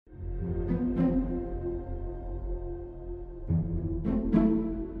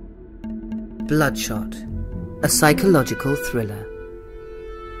Bloodshot, a psychological thriller.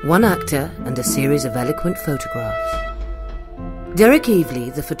 One actor and a series of eloquent photographs. Derek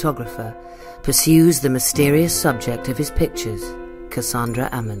Evely, the photographer, pursues the mysterious subject of his pictures, Cassandra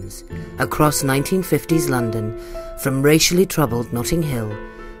Ammons, across 1950s London, from racially troubled Notting Hill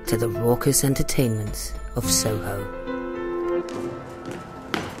to the raucous entertainments of Soho.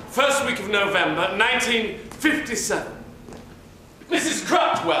 First week of November, 1957. Mrs.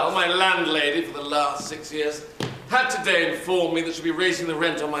 Crutwell, my landlady for the last 6 years, had today informed me that she'd be raising the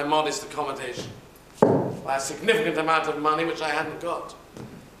rent on my modest accommodation by a significant amount of money which I hadn't got.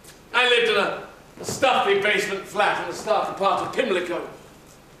 I lived in a stuffy basement flat in the starter part of Pimlico.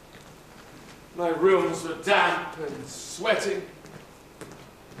 My rooms were damp and sweating.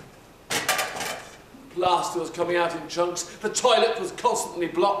 Plaster was coming out in chunks. The toilet was constantly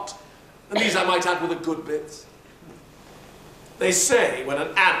blocked. And these, I might add, were the good bits. They say when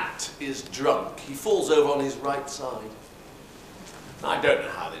an ant is drunk, he falls over on his right side. I don't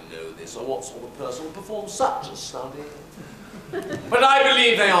know how they know this or what sort of person will perform such a study. But I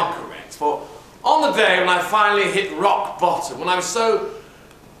believe they are correct, for on the day when I finally hit rock bottom, when I was so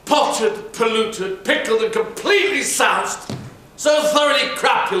potted, polluted, pickled and completely soused, so thoroughly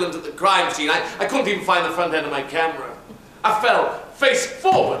crapulent at the crime scene, I couldn't even find the front end of my camera. I fell face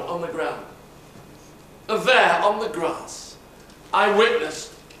forward on the ground. And there, on the grass, I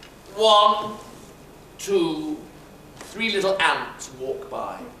witnessed 1, 2, 3 little ants walk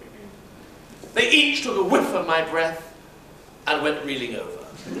by. They each took a whiff of my breath and went reeling over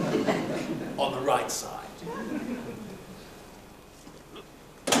on the right side.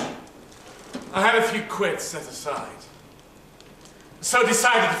 I had a few quid set aside, so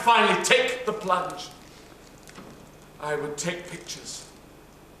decided to finally take the plunge. I would take pictures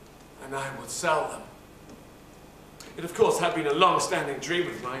and I would sell them. It, of course, had been a long-standing dream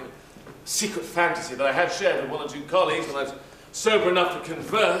of mine, a secret fantasy that I had shared with 1 or 2 colleagues when I was sober enough to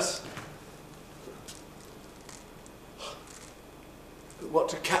converse. But what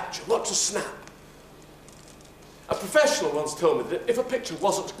to capture, what to snap? A professional once told me that if a picture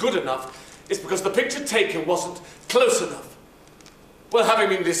wasn't good enough, it's because the picture taken wasn't close enough. Well, having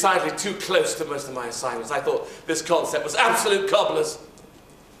been decidedly too close to most of my assignments, I thought this concept was absolute cobblers.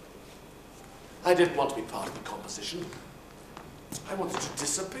 I didn't want to be part of the composition. I wanted to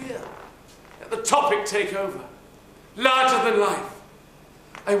disappear. Let the topic take over. Larger than life.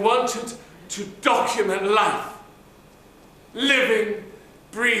 I wanted to document life. Living,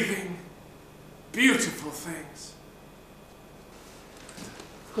 breathing, beautiful things.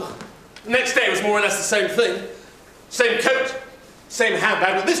 Well, the next day was more or less the same thing. Same coat, same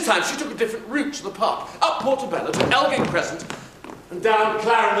handbag, but this time she took a different route to the park. Up Portobello to Elgin Crescent and down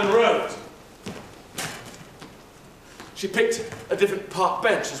Clarendon Road. She picked a different park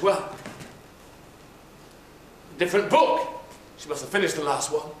bench as well. A different book. She must have finished the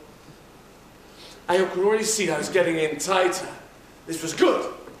last one. I could already see I was getting in tighter. This was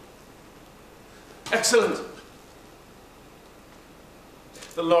good. Excellent.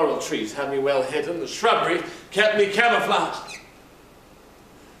 The laurel trees had me well hidden. The shrubbery kept me camouflaged.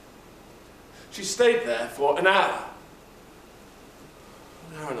 She stayed there for an hour.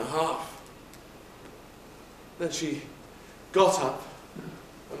 An hour and a half. Then she got up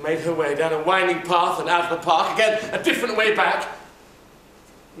and made her way down a winding path and out of the park, again a different way back,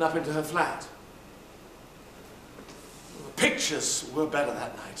 and up into her flat. The pictures were better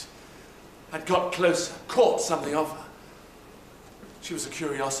that night. I'd got closer, caught something of her. She was a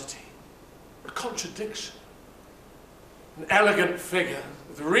curiosity, a contradiction, an elegant figure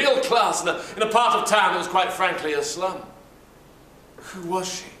with real class in a part of town that was quite frankly a slum. Who was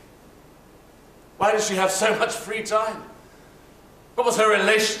she? Why did she have so much free time? What was her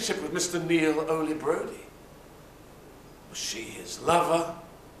relationship with Mr. Neil Oley Brodie? Was she his lover?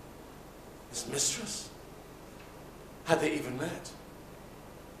 His mistress? Had they even met?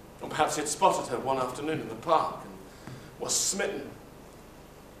 Or perhaps he'd spotted her one afternoon in the park and was smitten.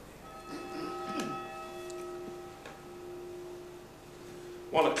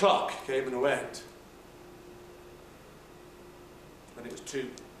 One o'clock came and went. Then it was 2,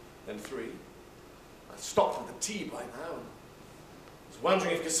 then 3. I'd stopped with the tea by now and was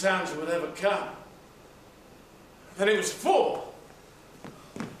wondering if Cassandra would ever come. Then it was 4.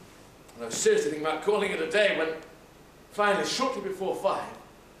 And I was seriously thinking about calling it a day when, finally, shortly before 5,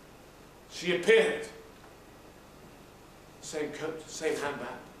 she appeared. Same coat, same handbag.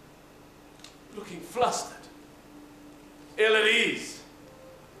 Looking flustered. Ill at ease.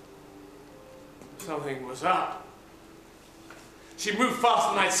 Something was up. She moved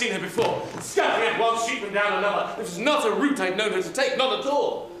faster than I'd seen her before, scuttling at one street and down another. This was not a route I'd known her to take, not at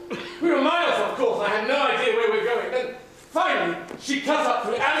all. We were miles off course. I had no idea where we were going. Then, finally, she cut up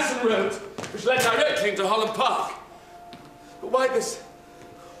through Addison Road, which led directly into Holland Park. But why this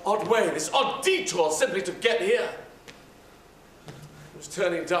odd way, this odd detour simply to get here? It was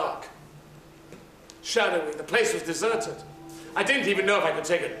turning dark. Shadowy. The place was deserted. I didn't even know if I could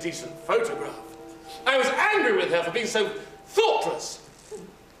take a decent photograph. I was angry with her for being so thoughtless.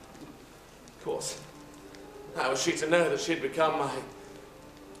 Of course, how was she to know that she'd become my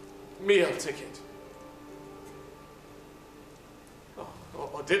meal ticket?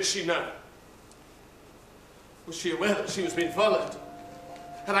 Or did she know? Was she aware that she was being followed?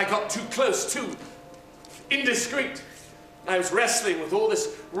 Had I got too close, too indiscreet? I was wrestling with all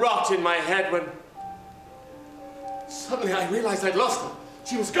this rot in my head when suddenly I realized I'd lost her.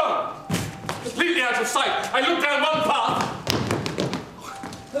 She was gone, completely out of sight. I looked down one path,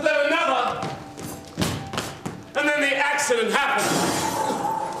 and then another, and then the accident happened.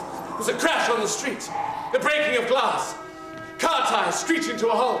 There was a crash on the street, the breaking of glass, car tires screeching to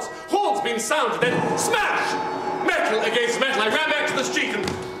a halt, horns being sounded, then smash! Metal against metal. I ran back to the street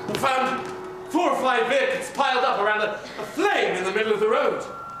and found 4 or 5 vehicles piled up around a flame in the middle of the road.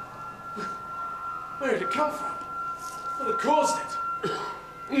 Where did it come from? What had caused it?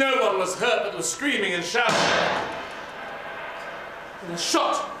 No one was hurt but was screaming and shouting. And a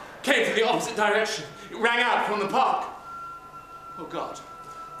shot came from the opposite direction. It rang out from the park. Oh God,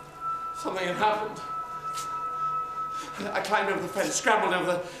 something had happened. I climbed over the fence, scrambled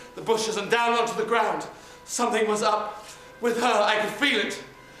over the bushes and down onto the ground. Something was up with her. I could feel it.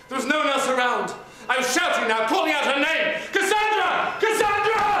 There was no one else around. I was shouting now, calling out her name. Cassandra!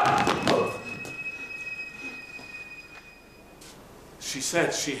 Cassandra! She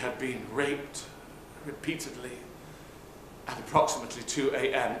said she had been raped repeatedly at approximately 2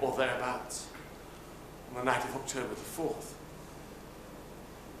 a.m. or thereabouts on the night of October the 4th.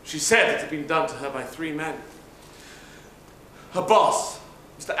 She said it had been done to her by 3 men. Her boss,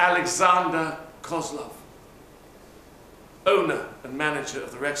 Mr. Alexander Kozlov, owner and manager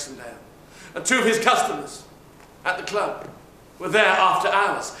of the Rexendale, and 2 of his customers at the club were there after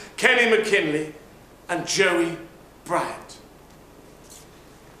hours, Kenny McKinley and Joey Bryant.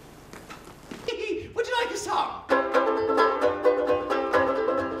 Would you like a song?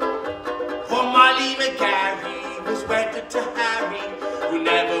 Poor Molly McGarry was wedded to Harry, who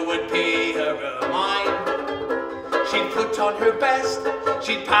never would pay her a mind. She'd put on her best,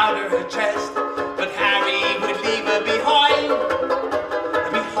 she'd powder her chest, but Harry would leave her behind.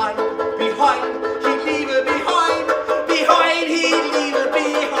 Behind, he'd leave her behind. Behind, he'd leave her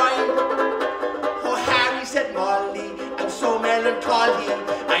behind. Oh, Harry, said Molly, I'm so melancholy,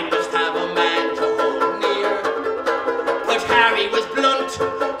 I must have a man to hold near. But Harry was blunt,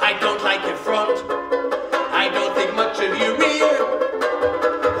 I don't like your front, I don't think much of your rear.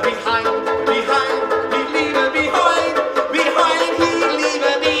 Behind, he'd leave her behind. Behind, he'd leave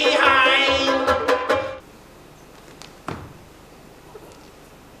her behind.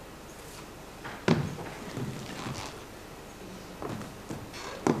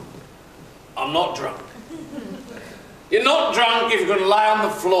 I'm not drunk. You're not drunk if you're going to lie on the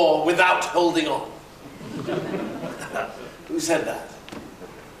floor without holding on. Who said that?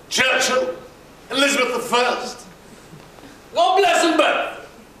 Churchill? Elizabeth I? God bless them both.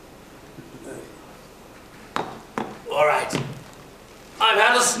 All right. I've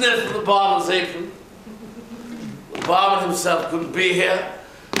had a sniff of the barman's apron. The barman himself couldn't be here,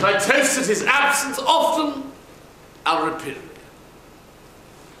 so I toasted his absence often and repeatedly.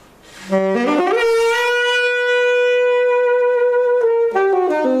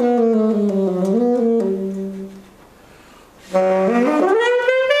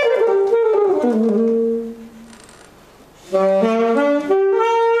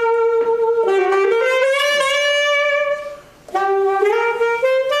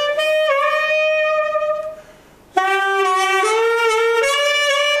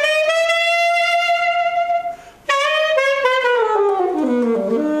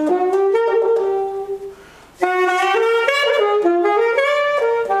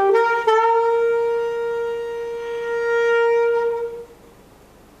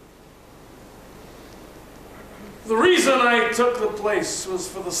 Was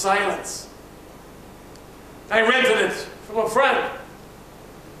for the silence. I rented it from a friend.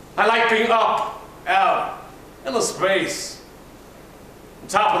 I like being up, out, in the space, on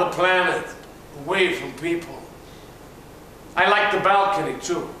top of the planet, away from people. I like the balcony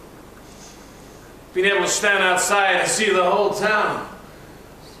too. Being able to stand outside and see the whole town.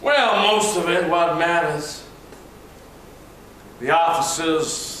 Well, most of it, what matters. The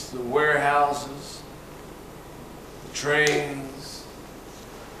offices, the warehouses, the trains,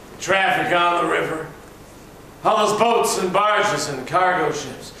 Traffic on the river. All those boats and barges and cargo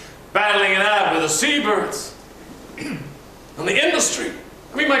ships battling it out with the seabirds. And the industry.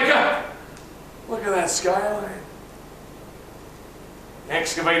 I mean, my God, look at that skyline.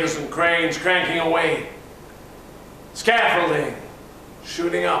 Excavators and cranes cranking away. Scaffolding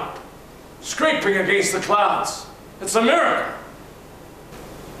shooting up. Scraping against the clouds. It's a miracle.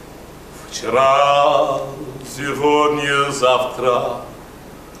 Вчера, сегодня, завтра.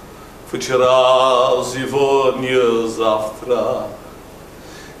 Вчера, сегодня, завтра.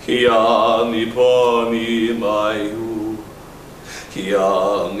 Я не понимаю.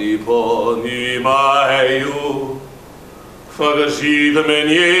 Я не понимаю. Покажите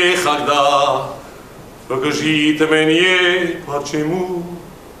мне, когда. Покажите мне, почему.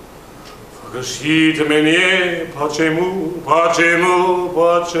 Покажите мне, почему, почему,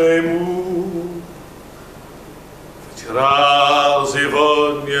 почему. Вчера,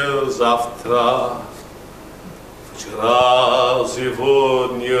 сегодня, завтра. Вчера,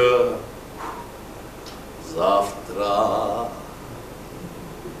 сегодня, завтра.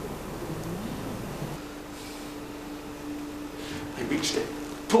 I reached it,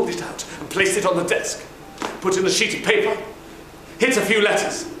 pulled it out, and placed it on the desk. Put in a sheet of paper, hit a few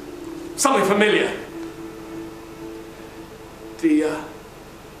letters. Something familiar. Dear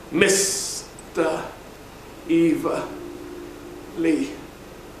Mr. Eva Lee.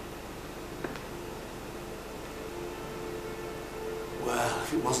 Well,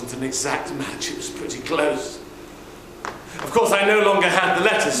 if it wasn't an exact match, it was pretty close. Of course, I no longer had the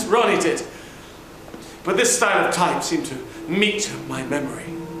letters. Ronnie did. But this style of type seemed to meet my memory.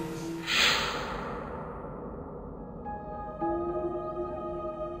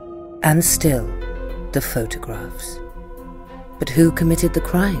 And still, the photographs. But who committed the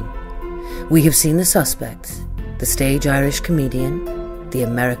crime? We have seen the suspects, the stage Irish comedian, the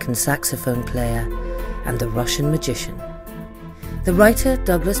American saxophone player, and the Russian magician. The writer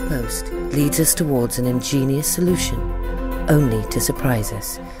Douglas Post leads us towards an ingenious solution, only to surprise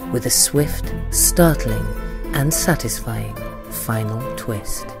us with a swift, startling, and satisfying final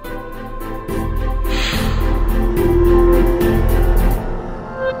twist.